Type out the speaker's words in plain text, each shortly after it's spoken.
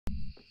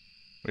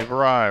We've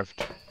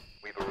arrived.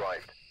 We've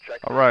arrived.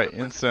 Check the Alright,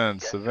 equipment.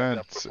 incense, Get set up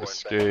events, before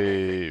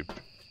investigating. escape.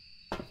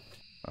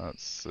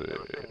 Let's see. There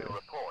have been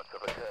reports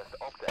of a cursed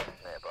object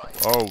nearby.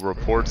 Oh,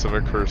 reports of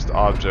a cursed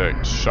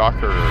object.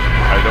 Shocker.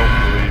 I don't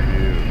believe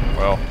you.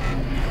 Well,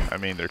 I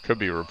mean, there could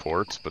be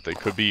reports, but they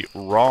could be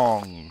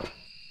wrong.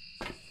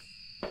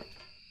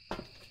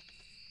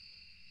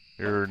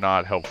 You're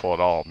not helpful at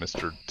all,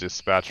 Mr.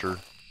 Dispatcher.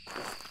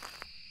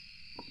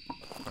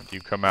 You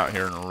come out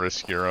here and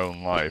risk your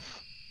own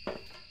life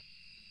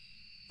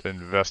to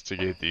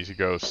investigate these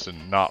ghosts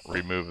and not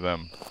remove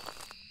them.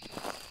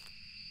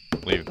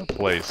 Leave the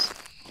place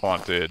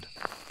haunted.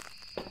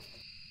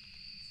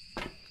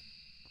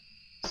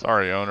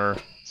 Sorry, owner.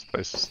 This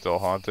place is still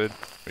haunted.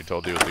 We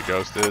told you what the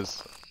ghost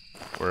is.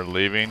 We're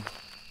leaving.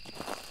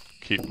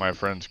 Keep my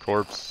friend's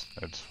corpse.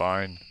 It's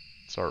fine.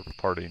 It's our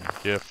parting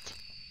gift.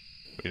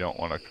 We don't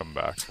want to come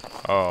back.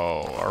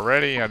 Oh,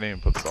 already? I didn't even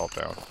put salt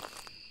down.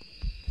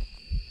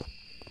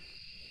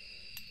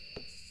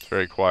 It's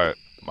very quiet.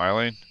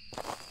 Myling?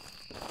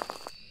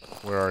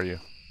 Where are you?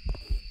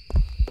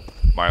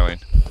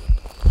 Myling.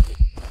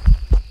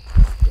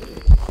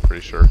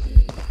 Pretty sure.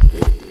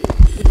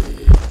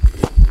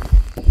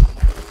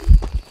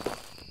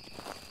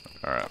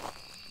 Alright.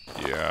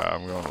 Yeah,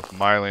 I'm going with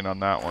Myling on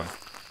that one.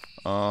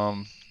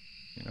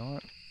 You know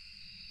what?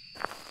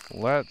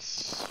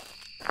 Let's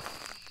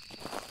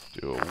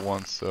do a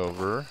once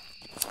over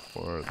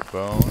for the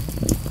bone.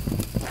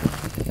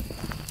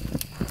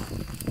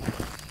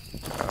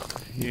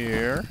 Out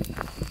here.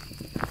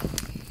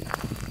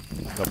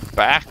 The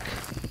back.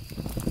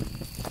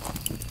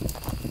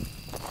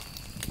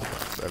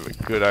 I have a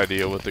good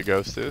idea what the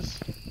ghost is.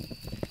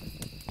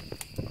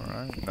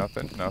 Alright,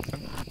 nothing,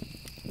 nothing.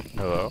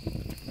 Hello.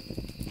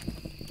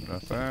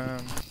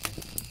 Nothing.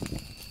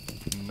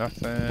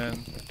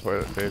 Nothing.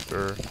 Toilet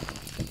paper.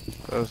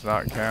 Does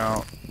not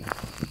count.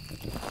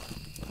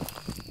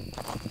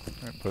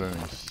 Can't put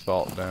any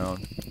salt down.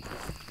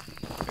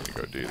 Need to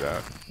go do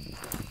that.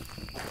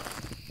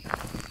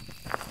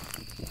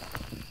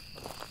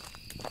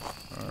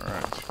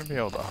 Alright, should be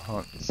able to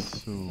hunt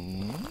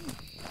soon.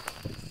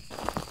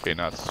 Okay,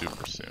 not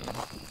super soon.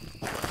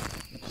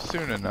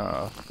 Soon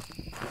enough.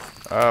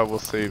 We'll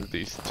save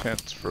these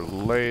tents for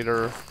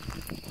later.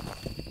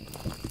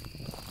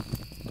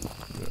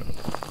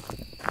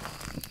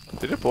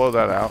 Did it blow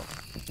that out?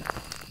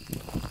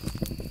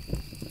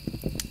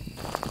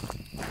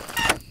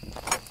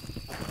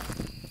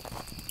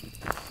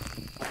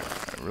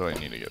 I really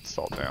need to get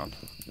salt down.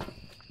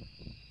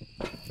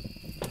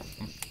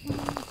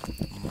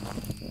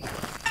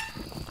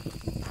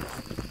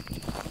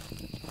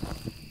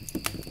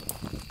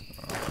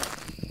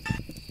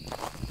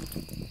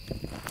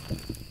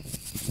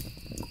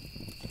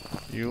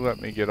 You let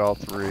me get all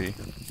three,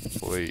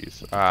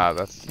 please. Ah,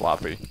 that's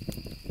sloppy.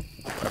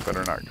 That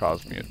better not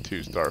cause me a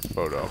 2-star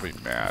photo. I'll be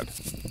mad.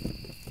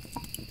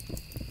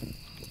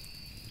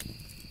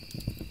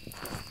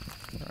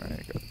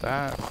 Alright, got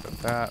that, got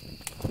that.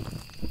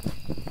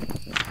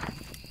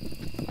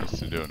 Needs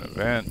to do an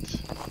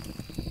event.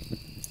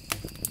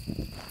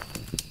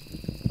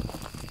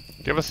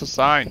 Give us a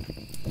sign.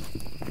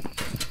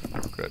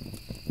 Good.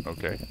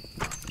 Okay.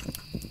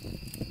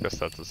 Guess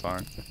that's a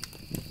sign.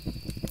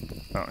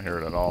 I don't hear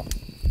it at all.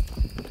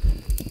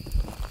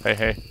 Hey,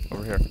 hey,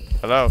 over here.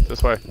 Hello,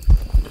 this way.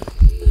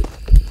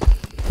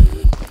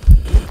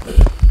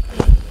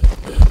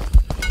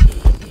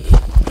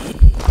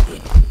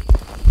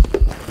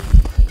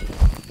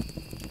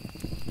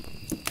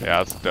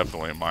 Yeah, it's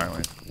definitely a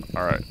Myling.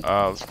 Alright,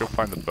 let's go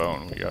find the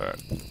bone. We gotta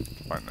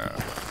find that.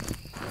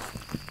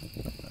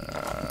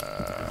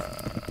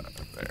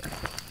 There.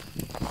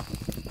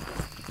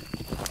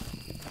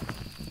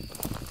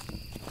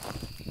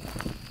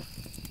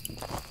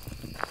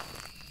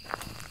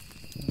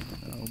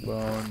 No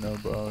bone, no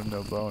bone,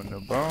 no bone, no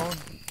bone.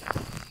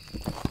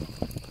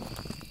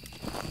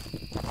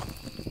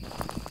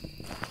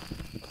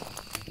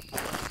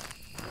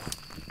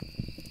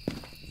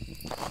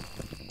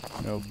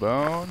 No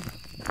bone.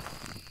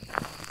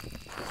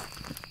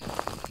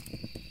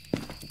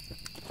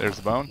 There's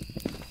the bone.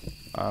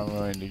 I'm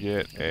going to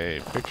get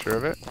a picture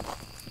of it.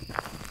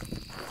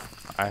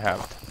 I have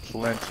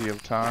plenty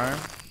of time.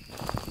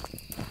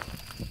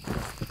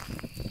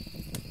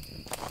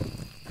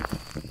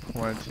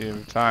 Plenty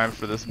of time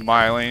for this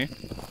Myling.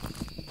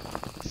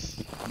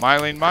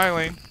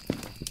 Myling.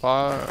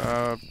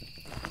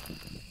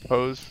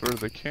 Pose for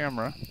the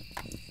camera.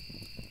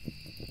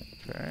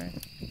 Okay,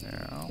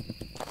 now.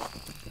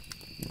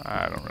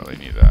 I don't really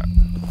need that.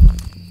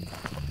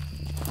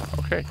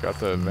 Okay, got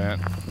the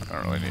event. I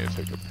don't really need to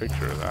take a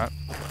picture of that.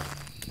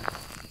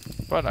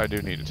 But I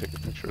do need to take a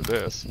picture of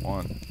this.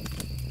 1,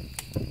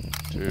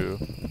 2,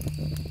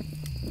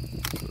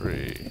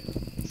 3.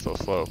 It's so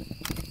slow.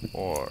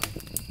 4,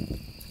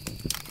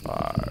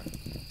 5,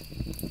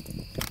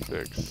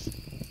 6,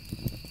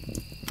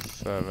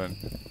 7,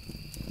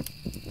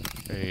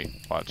 8.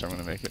 Watch, I'm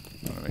gonna make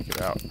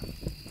it out.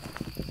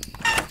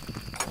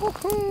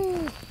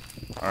 Woohoo!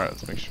 Alright,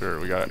 let's make sure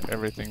we got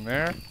everything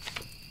there.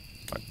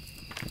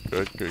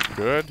 Good, good,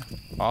 good.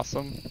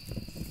 Awesome.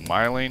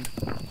 Myling.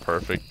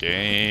 Perfect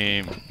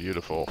game.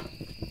 Beautiful.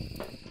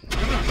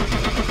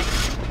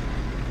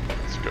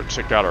 Let's go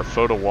check out our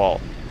photo wall.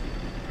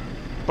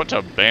 Bunch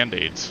of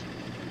band-aids.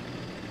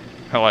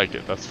 I like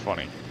it. That's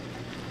funny.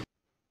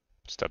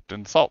 Stepped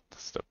in salt.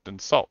 Stepped in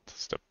salt.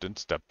 Stepped in,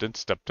 stepped in,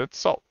 stepped in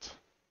salt.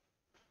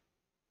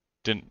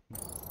 Didn't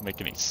make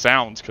any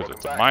sounds because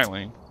it's a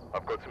Myling.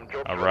 I've got some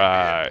jobs.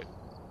 Alright.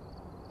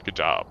 Good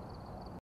job.